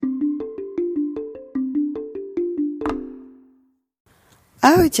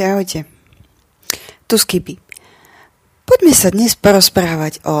Ahojte, ahojte. Tu Skippy. Poďme sa dnes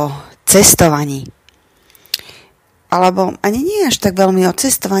porozprávať o cestovaní. Alebo ani nie až tak veľmi o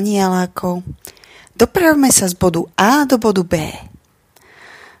cestovaní, ale ako dopravme sa z bodu A do bodu B.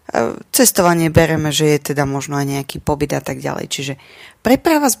 Cestovanie bereme, že je teda možno aj nejaký pobyt a tak ďalej. Čiže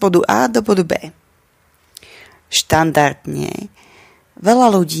preprava z bodu A do bodu B. Štandardne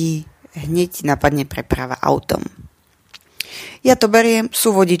veľa ľudí hneď napadne preprava autom. Ja to beriem,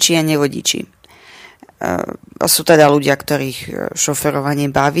 sú vodiči a nevodiči. Sú teda ľudia, ktorých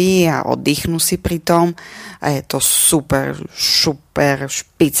šoferovanie baví a oddychnú si pri tom a je to super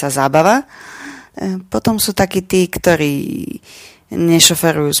špica zábava. Potom sú takí tí, ktorí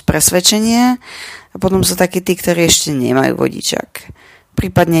nešoferujú z presvedčenia a potom sú takí tí, ktorí ešte nemajú vodičák.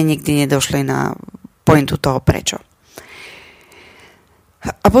 Prípadne nikdy nedošli na pointu toho prečo.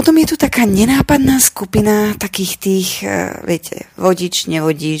 A potom je tu taká nenápadná skupina takých tých, viete, vodič,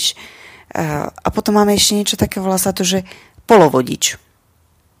 nevodič. A potom máme ešte niečo také, volá sa to, že polovodič.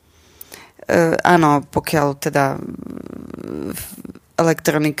 Áno, pokiaľ teda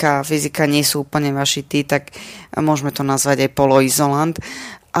elektronika a fyzika nie sú úplne vaši tí, tak môžeme to nazvať aj poloizolant.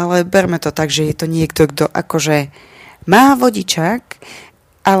 Ale berme to tak, že je to niekto, kto akože má vodičák,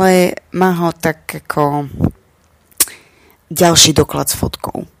 ale má ho tak ako ďalší doklad s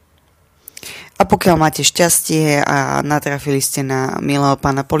fotkou. A pokiaľ máte šťastie a natrafili ste na milého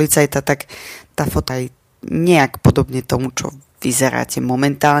pána policajta, tak tá fotka je nejak podobne tomu, čo vyzeráte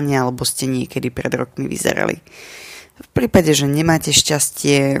momentálne, alebo ste niekedy pred rokmi vyzerali. V prípade, že nemáte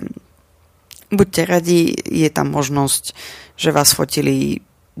šťastie, buďte radi, je tam možnosť, že vás fotili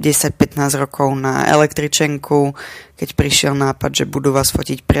 10-15 rokov na električenku, keď prišiel nápad, že budú vás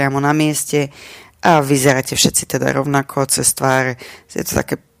fotiť priamo na mieste a vyzeráte všetci teda rovnako cez tvár. Je to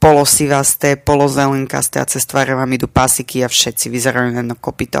také polosivasté, polozelenkasté a cez tváre vám idú pasiky a všetci vyzerajú na jedno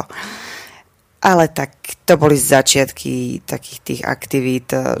kopyto. Ale tak to boli začiatky takých tých aktivít,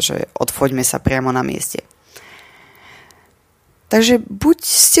 že odfoďme sa priamo na mieste. Takže buď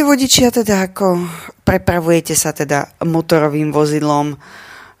ste vodičia teda ako prepravujete sa teda motorovým vozidlom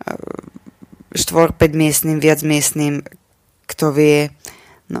 4-5 miestnym, viac miestnym, kto vie,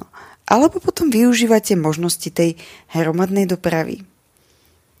 no. Alebo potom využívate možnosti tej hromadnej dopravy.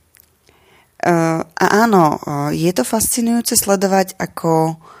 A áno, je to fascinujúce sledovať,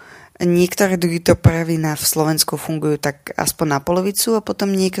 ako niektoré druhy dopravy v Slovensku fungujú tak aspoň na polovicu a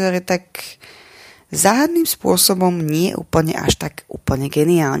potom niektoré tak záhadným spôsobom nie úplne až tak úplne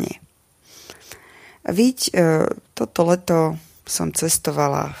geniálne. Toto leto som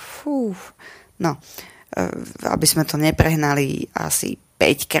cestovala, aby sme to neprehnali, asi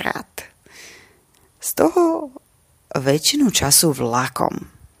 5 krát. Z toho väčšinu času vlakom.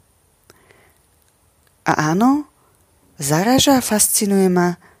 A áno, zaráža a fascinuje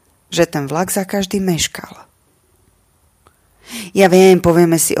ma, že ten vlak za každým meškal. Ja viem,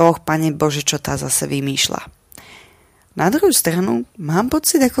 povieme si, Pane Bože, čo tá zase vymýšľa. Na druhú stranu mám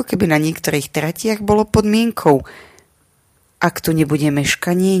pocit, ako keby na niektorých tratiach bolo podmienkou. Ak tu nebude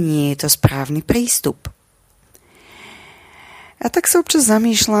meškanie, nie je to správny prístup. A tak sa občas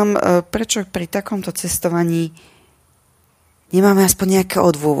zamýšľam, prečo pri takomto cestovaní nemáme aspoň nejaké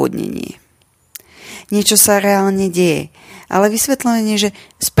odôvodnenie. Niečo sa reálne deje, ale vysvetlenie, že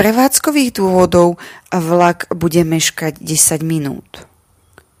z prevádzkových dôvodov vlak bude meškať 10 minút.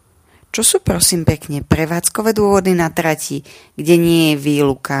 Čo sú prosím pekne prevádzkové dôvody na trati, kde nie je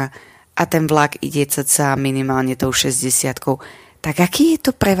výluka a ten vlak ide cca minimálne tou 60-kou, tak aký je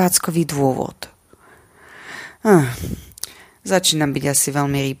to prevádzkový dôvod? Začínam byť asi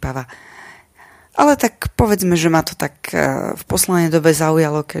veľmi rýpava. Ale tak povedzme, že ma to tak v poslednej dobe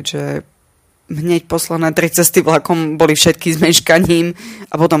zaujalo, keďže hneď posledné 3 cesty vlakom boli všetky s meškaním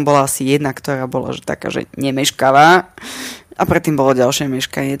a potom bola asi jedna, ktorá bola že taká, že nemeškavá a predtým bolo ďalšie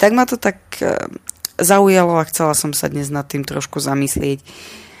meškanie. Tak ma to tak zaujalo a chcela som sa dnes nad tým trošku zamyslieť,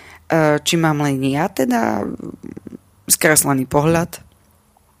 či mám len ja teda skreslený pohľad,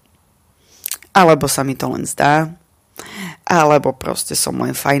 alebo sa mi to len zdá, alebo proste som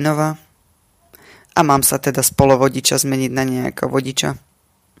len fajnová a mám sa teda z polovodiča zmeniť na nejakého vodiča.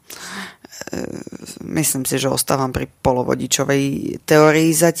 Myslím si, že ostávam pri polovodičovej teórii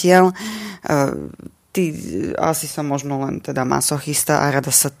zatiaľ. Ty asi som možno len teda masochista a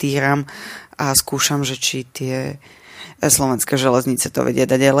rada sa týram a skúšam, že či tie slovenské železnice to vedia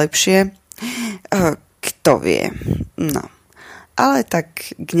dať aj lepšie. Kto vie. No. Ale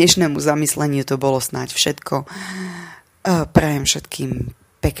tak k dnešnému zamysleniu to bolo snáď všetko. Prajem všetkým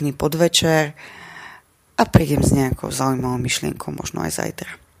pekný podvečer a prídem s nejakou zaujímavou myšlienkou možno aj zajtra.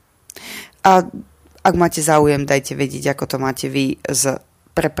 A ak máte záujem, dajte vedieť, ako to máte vy s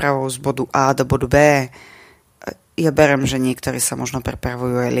prepravou z bodu A do bodu B. Ja berem, že niektorí sa možno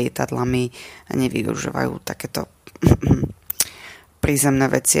prepravujú aj lietadlami a nevyužívajú takéto prízemné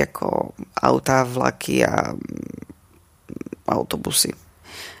veci ako autá, vlaky a autobusy.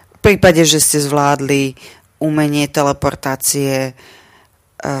 V prípade, že ste zvládli umenie teleportácie,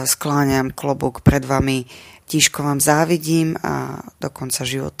 skláňam klobúk pred vami. Tížko vám závidím a do konca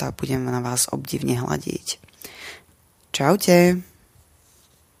života budem na vás obdivne hľadiť. Čaute.